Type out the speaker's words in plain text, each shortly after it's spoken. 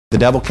The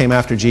devil came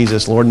after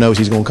Jesus. Lord knows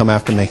he's going to come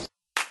after me.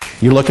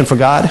 You're looking for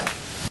God?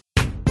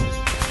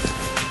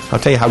 I'll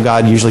tell you how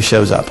God usually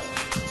shows up.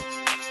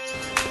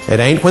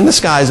 It ain't when the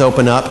skies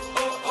open up.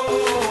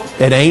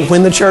 It ain't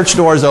when the church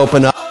doors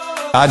open up.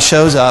 God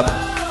shows up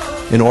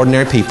in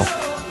ordinary people,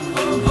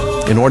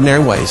 in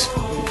ordinary ways.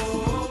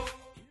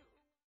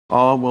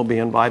 All will be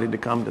invited to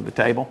come to the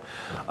table.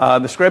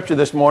 The scripture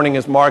this morning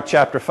is Mark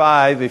chapter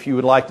 5. If you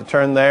would like to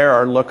turn there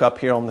or look up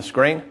here on the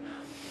screen.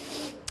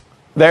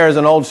 There's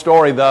an old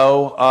story,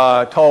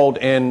 though, told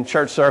in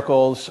church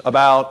circles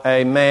about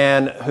a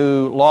man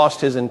who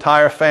lost his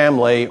entire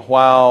family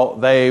while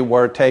they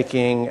were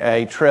taking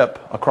a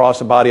trip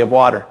across a body of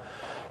water.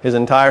 His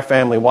entire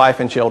family, wife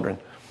and children.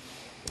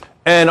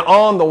 And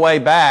on the way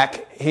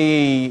back,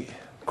 he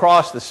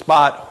crossed the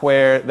spot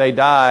where they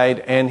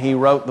died, and he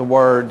wrote the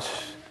words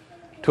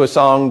to a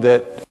song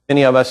that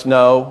many of us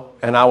know,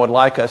 and I would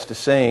like us to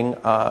sing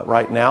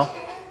right now.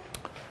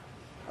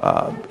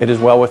 It is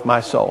well with my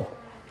soul.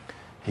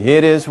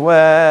 It is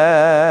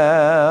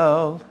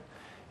well,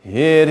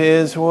 it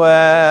is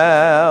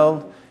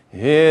well,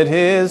 it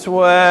is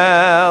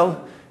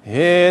well,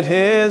 it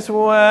is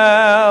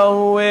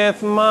well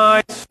with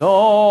my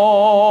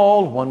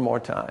soul. One more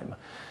time.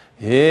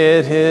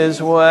 It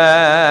is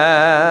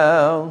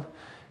well,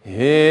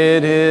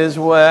 it is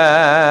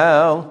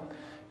well,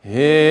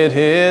 it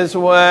is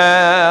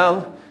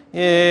well,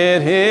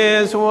 it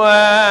is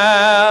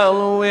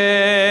well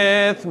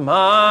with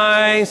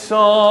my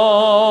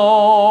soul.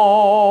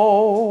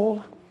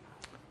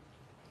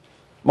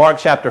 Mark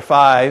chapter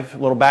 5, a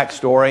little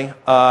backstory.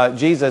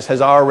 Jesus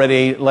has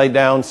already laid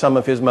down some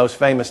of his most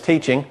famous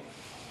teaching. You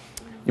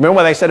remember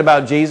what they said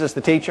about Jesus,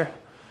 the teacher?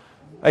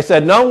 They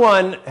said, no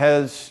one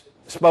has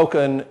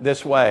spoken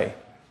this way.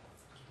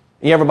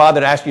 You ever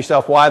bother to ask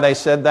yourself why they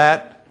said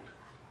that?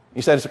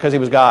 You said it's because he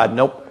was God.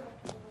 Nope.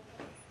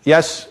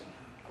 Yes,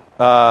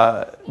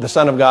 the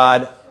Son of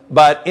God,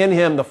 but in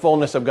him the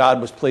fullness of God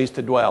was pleased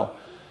to dwell.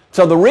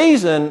 So the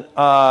reason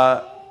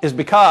is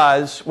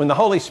because when the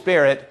Holy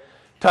Spirit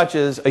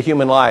touches a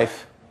human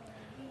life,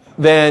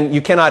 then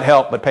you cannot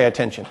help but pay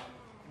attention.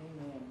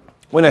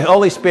 When the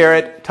Holy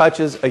Spirit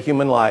touches a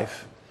human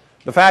life,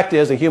 the fact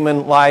is a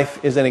human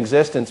life is in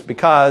existence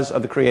because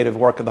of the creative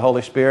work of the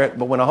Holy Spirit,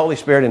 but when the Holy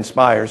Spirit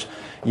inspires,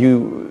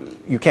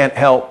 you can't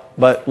help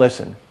but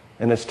listen.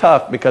 And it's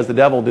tough because the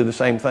devil will do the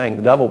same thing.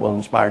 The devil will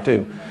inspire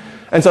too.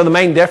 And so the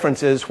main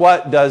difference is,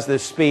 what does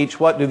this speech,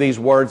 what do these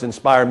words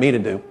inspire me to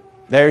do?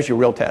 There's your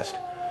real test.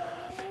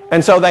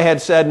 And so they had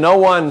said, no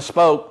one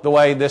spoke the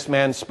way this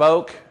man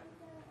spoke.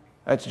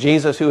 That's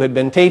Jesus who had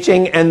been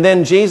teaching. And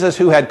then Jesus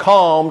who had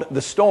calmed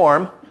the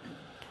storm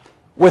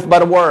with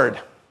but a word.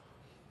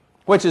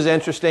 Which is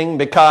interesting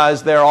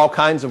because there are all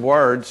kinds of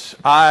words.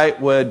 I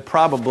would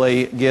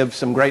probably give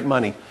some great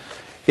money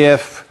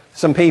if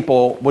some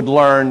people would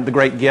learn the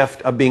great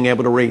gift of being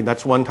able to read.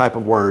 That's one type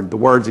of word, the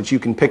words that you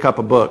can pick up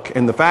a book.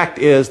 And the fact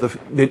is that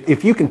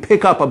if you can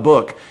pick up a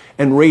book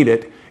and read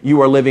it,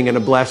 you are living in a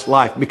blessed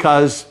life.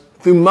 Because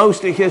through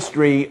most of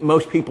history,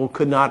 most people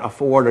could not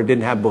afford or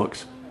didn't have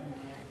books.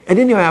 And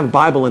didn't even have a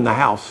Bible in the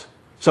house.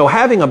 So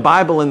having a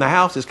Bible in the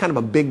house is kind of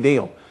a big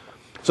deal.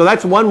 So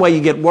that's one way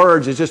you get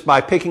words, is just by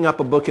picking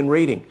up a book and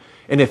reading.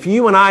 And if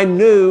you and I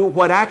knew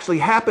what actually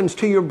happens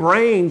to your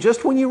brain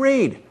just when you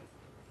read,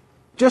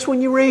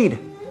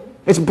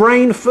 it's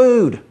brain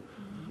food.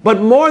 But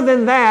more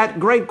than that,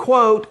 great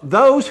quote,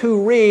 those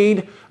who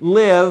read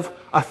live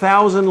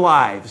 1,000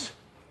 lives.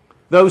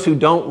 Those who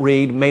don't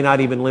read may not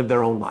even live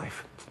their own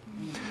life.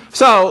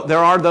 So there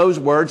are those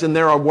words, and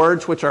there are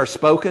words which are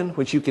spoken,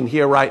 which you can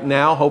hear right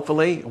now,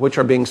 hopefully, which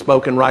are being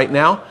spoken right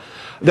now.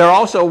 There are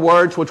also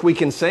words which we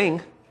can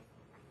sing.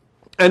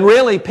 And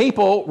really,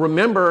 people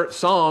remember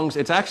songs.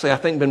 It's actually, I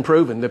think, been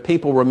proven that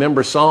people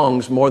remember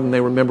songs more than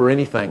they remember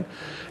anything.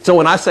 So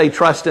when I say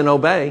trust and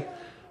obey,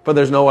 for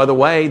there's no other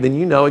way, then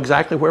you know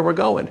exactly where we're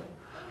going.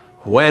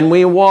 When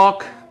we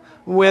walk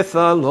with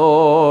the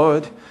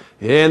Lord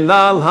in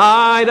the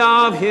light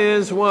of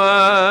His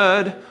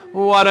Word,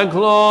 what a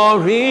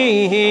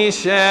glory He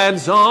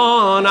sheds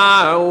on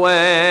our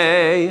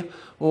way.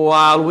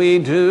 While we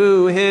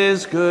do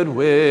His good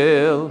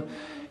will,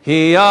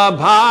 He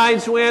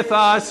abides with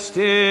us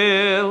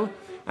still,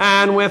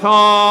 and with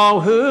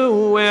all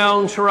who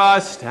will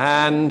trust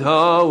and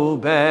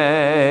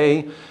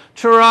obey.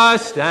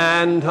 Trust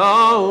and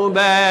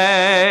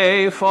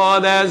obey, for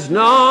there's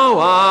no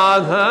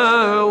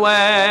other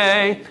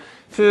way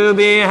to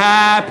be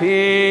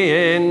happy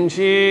in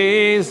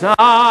Jesus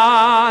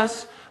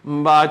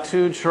but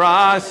to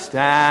trust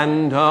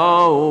and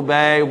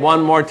obey.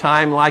 One more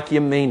time like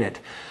you mean it.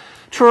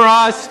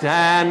 Trust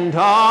and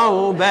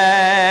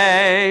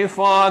obey,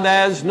 for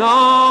there's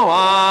no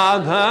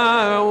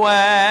other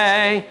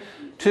way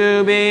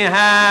to be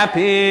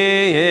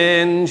happy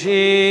in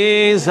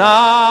Jesus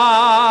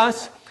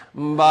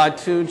but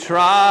to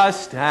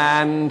trust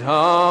and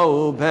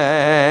obey.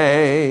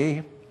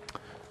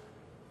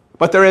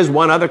 But there is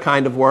one other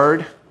kind of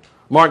word.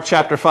 Mark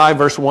chapter 5,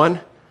 verse 1.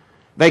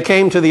 They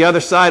came to the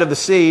other side of the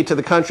sea, to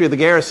the country of the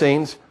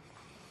Gerasenes.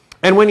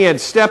 And when he had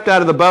stepped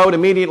out of the boat,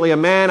 immediately a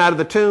man out of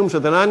the tombs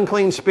with an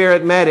unclean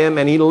spirit met him,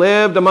 and he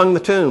lived among the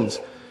tombs.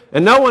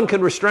 And no one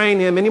could restrain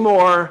him any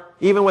more,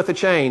 even with a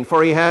chain,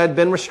 for he had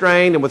been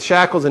restrained and with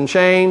shackles and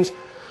chains.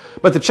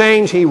 But the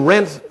chains he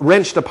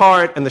wrenched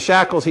apart, and the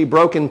shackles he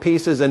broke in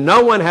pieces, and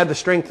no one had the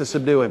strength to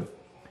subdue him.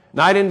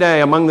 Night and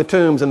day among the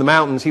tombs and the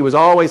mountains, he was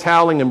always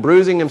howling and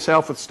bruising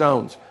himself with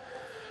stones.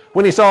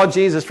 When he saw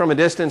Jesus from a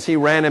distance, he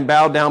ran and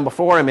bowed down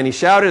before him, and he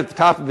shouted at the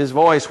top of his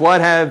voice,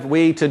 "What have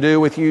we to do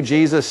with you,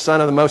 Jesus,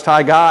 Son of the Most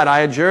High God? I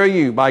adjure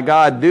you, by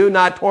God, do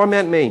not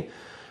torment me."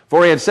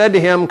 For he had said to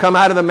him, "Come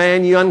out of the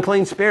man, you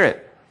unclean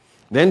spirit."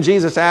 Then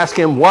Jesus asked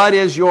him, "What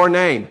is your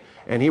name?"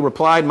 And he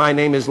replied, "My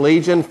name is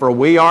Legion, for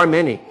we are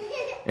many."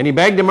 And he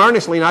begged him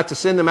earnestly not to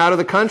send them out of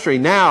the country.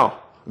 Now,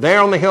 there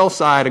on the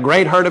hillside, a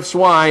great herd of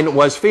swine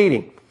was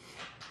feeding.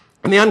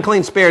 And the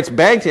unclean spirits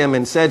begged him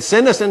and said,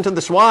 "Send us into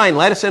the swine,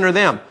 let us enter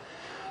them."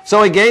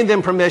 So he gave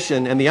them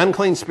permission, and the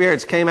unclean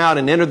spirits came out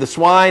and entered the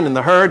swine, and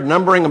the herd,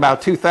 numbering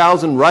about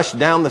 2,000, rushed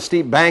down the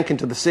steep bank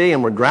into the sea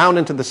and were drowned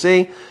into the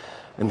sea.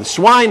 And the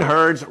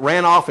swineherds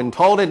ran off and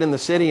told it in the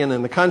city and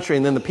in the country,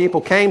 and then the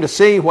people came to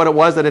see what it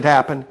was that had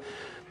happened.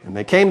 And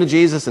they came to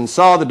Jesus and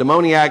saw the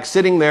demoniac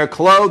sitting there,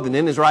 clothed and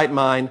in his right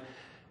mind,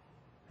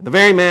 the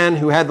very man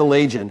who had the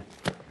legion,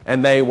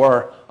 and they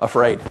were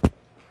afraid.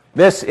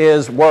 This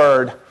is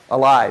word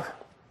alive.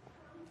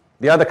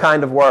 The other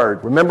kind of word.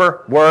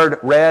 Remember, word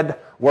read,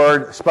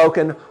 word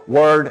spoken,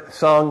 word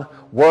sung,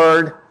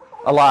 word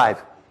alive.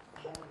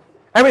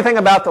 Everything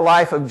about the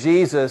life of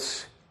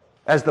Jesus,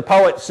 as the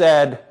poet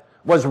said,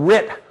 was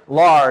writ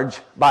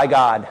large by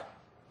God.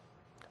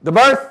 The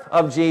birth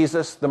of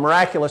Jesus, the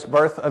miraculous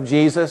birth of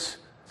Jesus,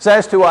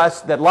 says to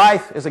us that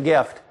life is a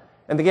gift,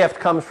 and the gift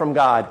comes from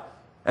God.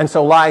 And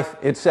so life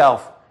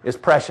itself is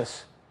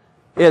precious,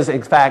 is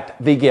in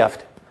fact the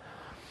gift.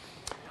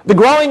 The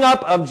growing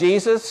up of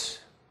Jesus,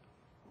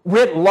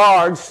 writ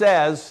large,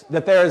 says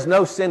that there is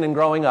no sin in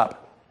growing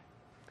up,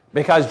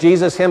 because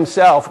Jesus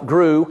himself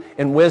grew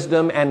in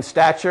wisdom and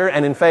stature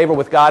and in favor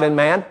with God and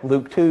man.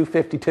 Luke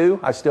 2:52,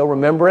 I still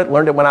remember it,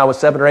 learned it when I was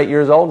 7 or 8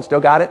 years old and still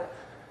got it.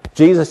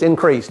 Jesus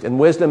increased in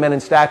wisdom and in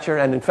stature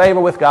and in favor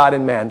with God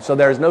and man. So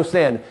there is no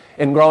sin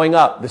in growing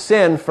up. The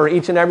sin for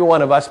each and every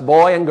one of us,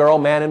 boy and girl,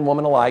 man and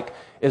woman alike,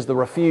 is the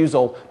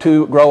refusal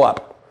to grow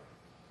up.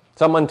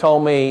 Someone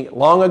told me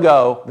long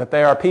ago that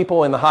there are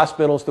people in the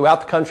hospitals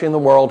throughout the country and the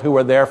world who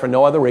are there for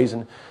no other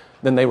reason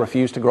than they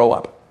refuse to grow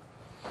up.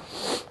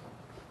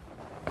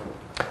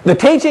 The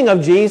teaching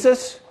of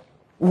Jesus,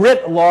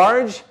 writ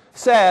large,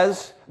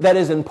 says that it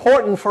is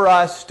important for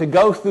us to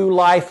go through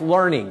life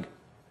learning.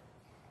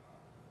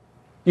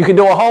 You can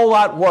do a whole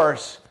lot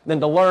worse than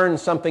to learn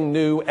something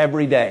new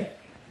every day.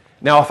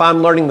 Now, if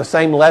I'm learning the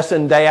same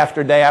lesson day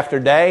after day after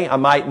day, I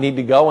might need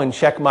to go and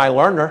check my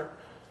learner.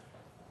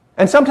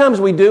 And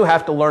sometimes we do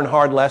have to learn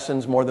hard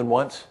lessons more than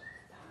once.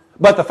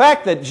 But the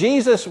fact that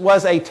Jesus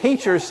was a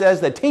teacher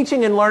says that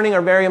teaching and learning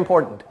are very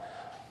important.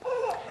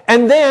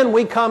 And then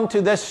we come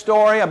to this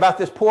story about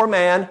this poor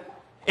man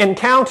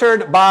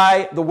encountered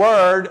by the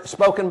word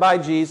spoken by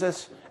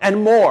Jesus,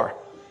 and more,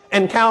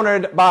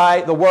 encountered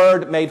by the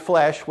Word made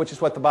flesh, which is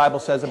what the Bible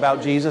says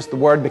about Jesus. The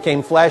Word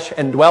became flesh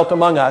and dwelt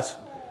among us.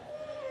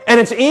 And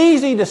it's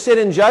easy to sit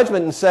in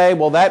judgment and say,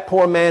 well, that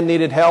poor man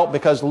needed help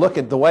because look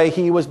at the way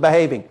he was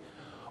behaving.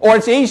 Or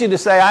it's easy to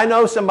say, I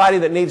know somebody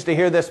that needs to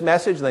hear this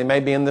message. They may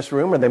be in this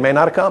room or they may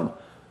not have come.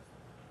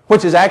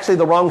 Which is actually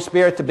the wrong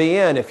spirit to be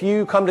in. If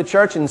you come to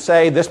church and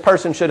say, this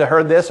person should have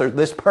heard this or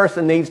this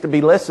person needs to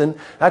be listened,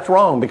 that's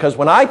wrong. Because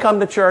when I come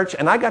to church,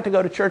 and I got to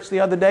go to church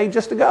the other day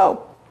just to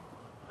go.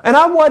 And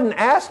I wasn't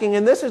asking,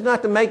 and this is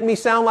not to make me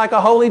sound like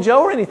a holy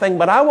Joe or anything,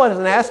 but I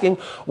wasn't asking,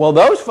 well,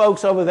 those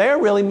folks over there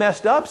really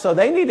messed up, so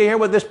they need to hear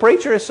what this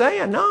preacher is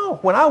saying. No,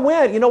 when I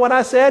went, you know what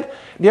I said?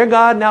 Dear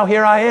God, now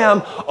here I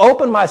am.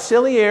 Open my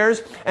silly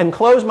ears and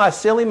close my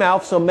silly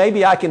mouth so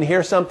maybe I can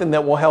hear something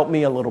that will help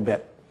me a little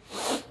bit.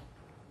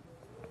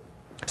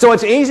 So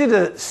it's easy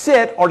to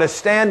sit or to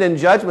stand in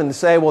judgment and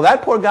say, well,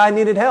 that poor guy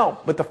needed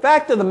help. But the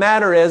fact of the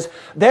matter is,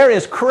 there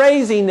is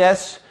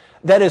craziness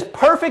that is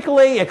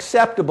perfectly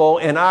acceptable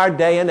in our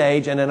day and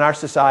age and in our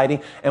society,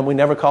 and we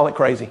never call it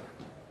crazy.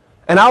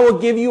 And I will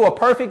give you a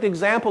perfect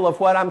example of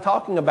what I'm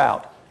talking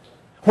about.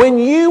 When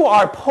you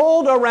are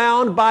pulled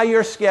around by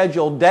your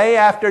schedule day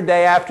after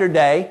day after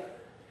day,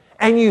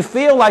 and you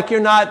feel like you're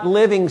not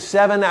living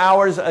 7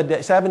 hours a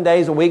day, 7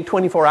 days a week,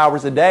 24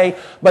 hours a day,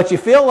 but you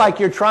feel like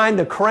you're trying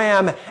to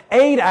cram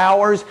 8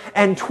 hours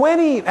and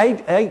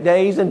 8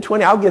 days and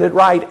 20, I'll get it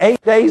right,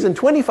 8 days and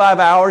 25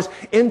 hours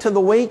into the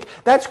week,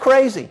 that's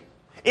crazy.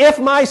 If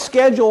my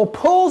schedule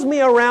pulls me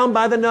around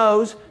by the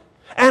nose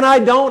and I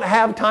don't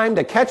have time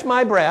to catch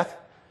my breath,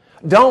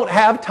 don't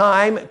have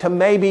time to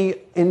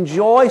maybe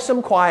enjoy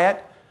some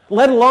quiet,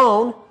 let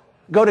alone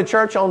go to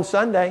church on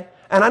Sunday.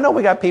 And I know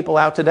we got people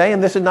out today,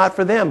 and this is not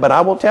for them, but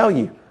I will tell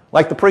you,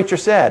 like the preacher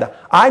said,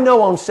 I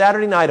know on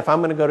Saturday night if I'm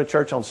going to go to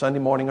church on Sunday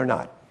morning or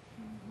not.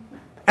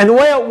 And the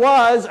way it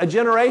was a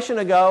generation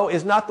ago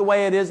is not the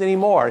way it is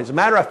anymore. As a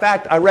matter of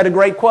fact, I read a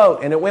great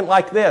quote, and it went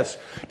like this.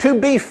 To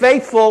be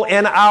faithful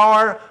in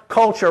our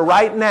culture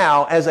right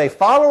now as a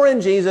follower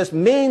in Jesus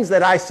means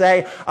that I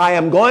say, I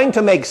am going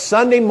to make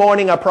Sunday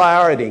morning a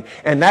priority.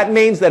 And that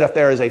means that if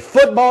there is a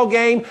football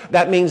game,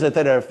 that means that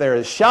if there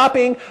is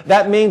shopping,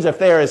 that means if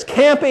there is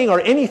camping or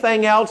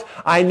anything else,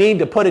 I need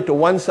to put it to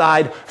one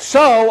side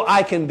so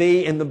I can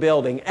be in the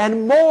building.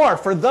 And more,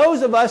 for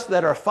those of us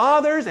that are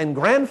fathers and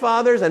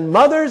grandfathers and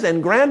mothers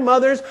and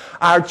grandmothers,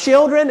 our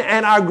children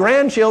and our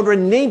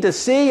grandchildren need to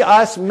see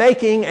us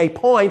making a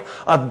point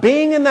of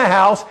being in the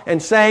house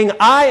and saying,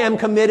 I am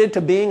committed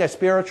to being a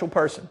spiritual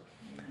person.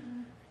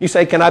 You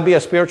say, can I be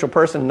a spiritual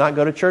person and not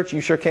go to church?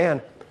 You sure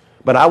can.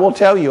 But I will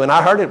tell you, and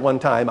I heard it one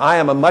time, I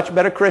am a much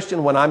better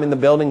Christian when I'm in the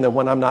building than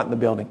when I'm not in the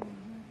building.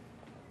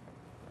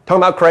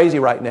 Talking about crazy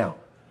right now.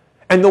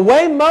 And the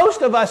way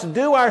most of us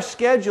do our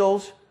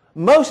schedules,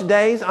 most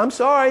days, I'm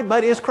sorry,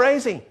 but is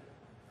crazy.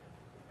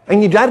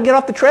 And you got to get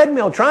off the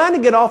treadmill, trying to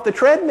get off the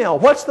treadmill.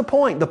 What's the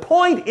point? The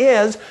point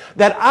is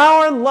that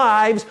our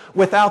lives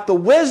without the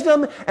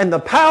wisdom and the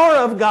power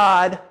of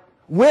God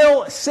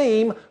will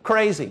seem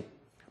crazy.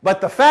 But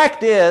the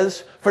fact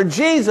is, for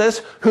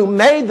Jesus, who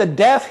made the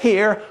deaf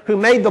hear, who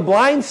made the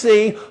blind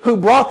see, who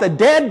brought the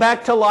dead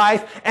back to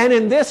life, and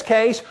in this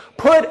case,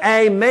 put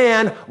a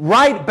man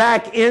right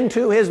back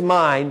into his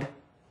mind,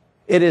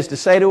 it is to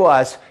say to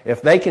us,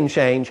 if they can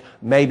change,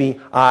 maybe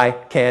I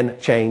can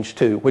change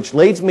too. Which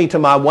leads me to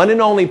my one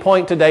and only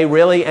point today,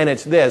 really, and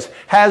it's this.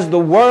 Has the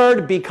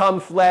Word become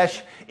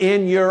flesh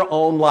in your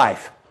own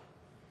life?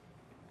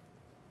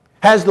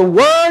 Has the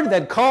Word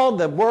that called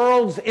the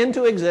worlds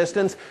into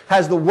existence,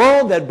 has the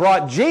Word that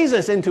brought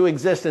Jesus into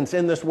existence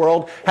in this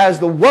world, has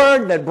the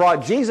Word that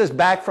brought Jesus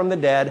back from the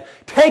dead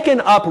taken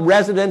up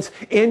residence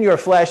in your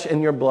flesh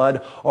and your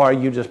blood, or are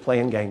you just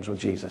playing games with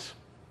Jesus?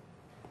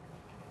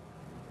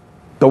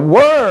 The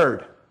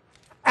Word,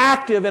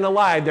 active and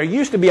alive. There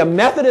used to be a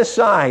Methodist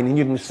sign, and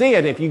you can see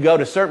it if you go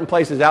to certain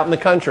places out in the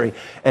country,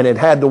 and it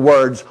had the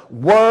words,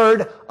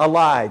 Word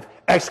alive,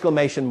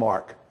 exclamation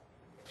mark.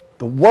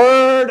 The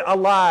Word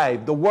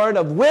alive, the Word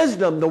of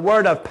wisdom, the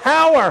Word of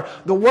power,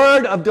 the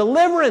Word of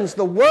deliverance,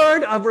 the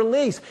Word of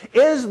release.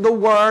 Is the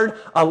Word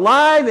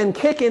alive and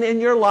kicking in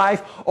your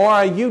life, or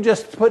are you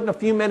just putting a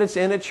few minutes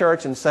in at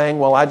church and saying,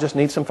 well, I just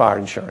need some fire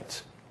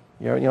insurance?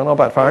 You know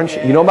about fire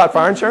insurance? You know about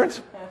fire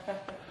insurance?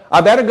 I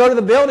better go to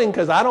the building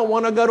because I don't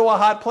want to go to a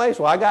hot place.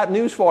 Well, I got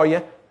news for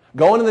you.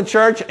 Going to the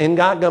church ain't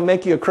not going to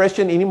make you a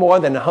Christian any more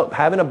than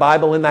having a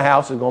Bible in the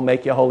house is going to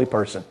make you a holy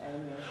person.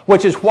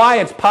 Which is why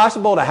it's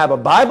possible to have a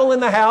Bible in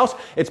the house.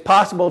 It's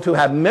possible to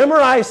have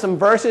memorized some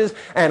verses,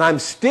 and I'm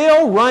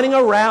still running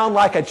around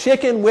like a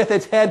chicken with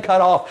its head cut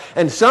off.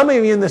 And some of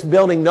you in this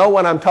building know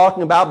what I'm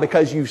talking about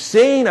because you've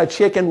seen a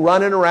chicken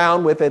running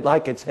around with it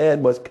like its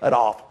head was cut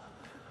off.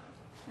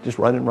 Just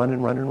running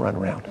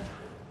around.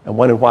 And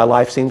wondering why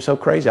life seems so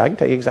crazy. I can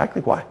tell you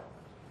exactly why.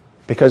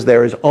 Because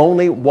there is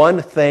only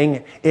one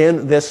thing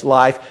in this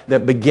life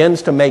that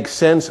begins to make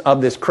sense of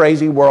this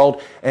crazy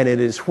world, and it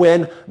is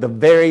when the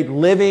very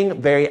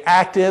living, very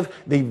active,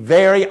 the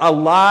very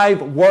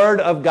alive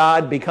Word of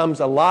God becomes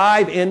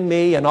alive in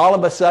me, and all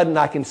of a sudden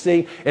I can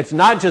see it's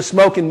not just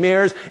smoke and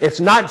mirrors, it's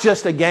not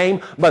just a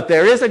game, but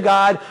there is a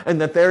God,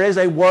 and that there is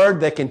a Word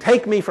that can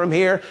take me from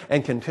here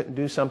and can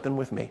do something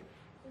with me.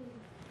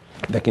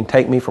 That can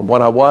take me from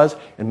what I was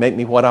and make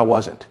me what I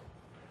wasn't.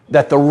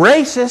 That the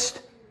racist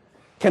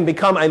can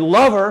become a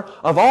lover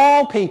of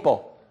all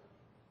people.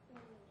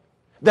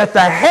 That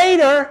the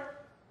hater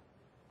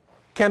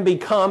can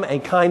become a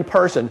kind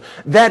person.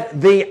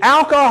 That the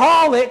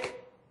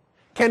alcoholic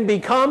can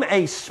become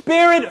a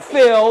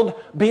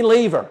spirit-filled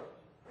believer.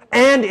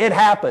 And it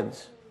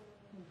happens.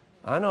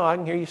 I know, I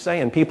can hear you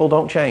saying people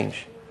don't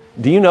change.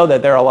 Do you know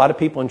that there are a lot of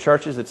people in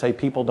churches that say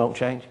people don't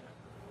change?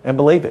 And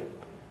believe it.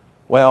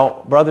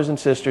 Well, brothers and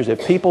sisters,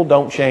 if people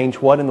don't change,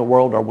 what in the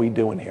world are we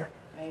doing here?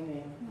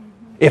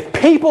 If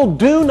people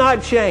do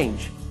not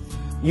change,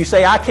 you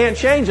say, I can't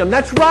change them.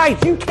 That's right,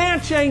 you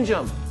can't change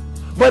them.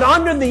 But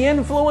under the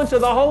influence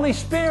of the Holy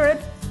Spirit,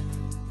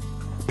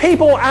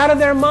 people out of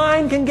their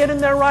mind can get in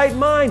their right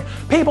mind.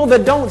 People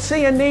that don't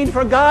see a need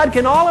for God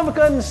can all of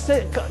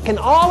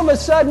a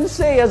sudden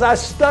see, as I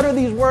stutter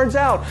these words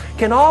out,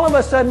 can all of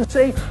a sudden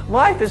see,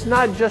 life is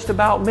not just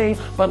about me,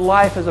 but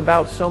life is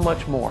about so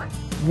much more.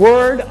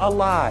 Word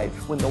alive.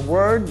 When the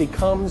Word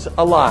becomes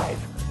alive,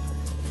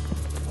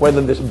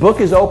 whether this book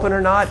is open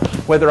or not,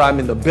 whether I'm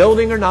in the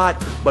building or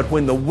not, but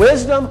when the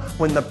wisdom,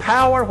 when the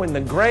power, when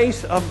the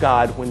grace of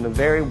God, when the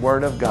very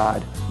Word of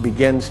God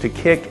begins to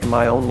kick in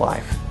my own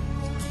life.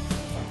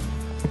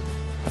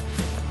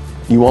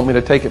 You want me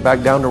to take it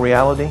back down to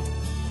reality?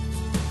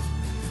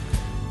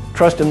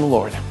 Trust in the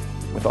Lord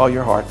with all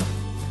your heart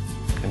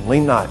and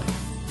lean not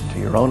to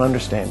your own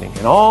understanding.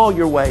 In all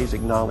your ways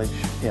acknowledge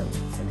Him,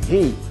 and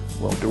He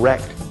will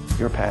direct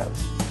your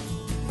paths.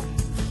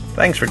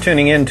 Thanks for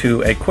tuning in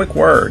to A Quick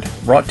Word,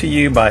 brought to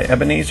you by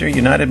Ebenezer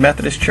United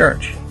Methodist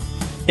Church.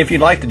 If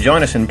you'd like to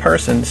join us in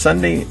person,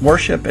 Sunday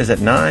worship is at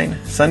 9,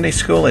 Sunday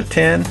school at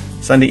 10,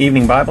 Sunday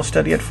evening Bible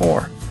study at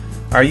 4.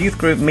 Our youth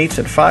group meets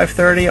at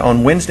 5:30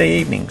 on Wednesday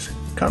evenings.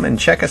 Come and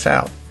check us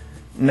out.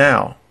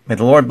 Now, may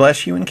the Lord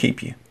bless you and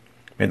keep you.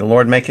 May the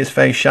Lord make his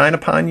face shine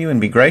upon you and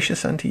be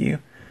gracious unto you.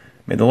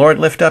 May the Lord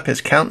lift up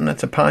his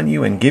countenance upon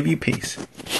you and give you peace.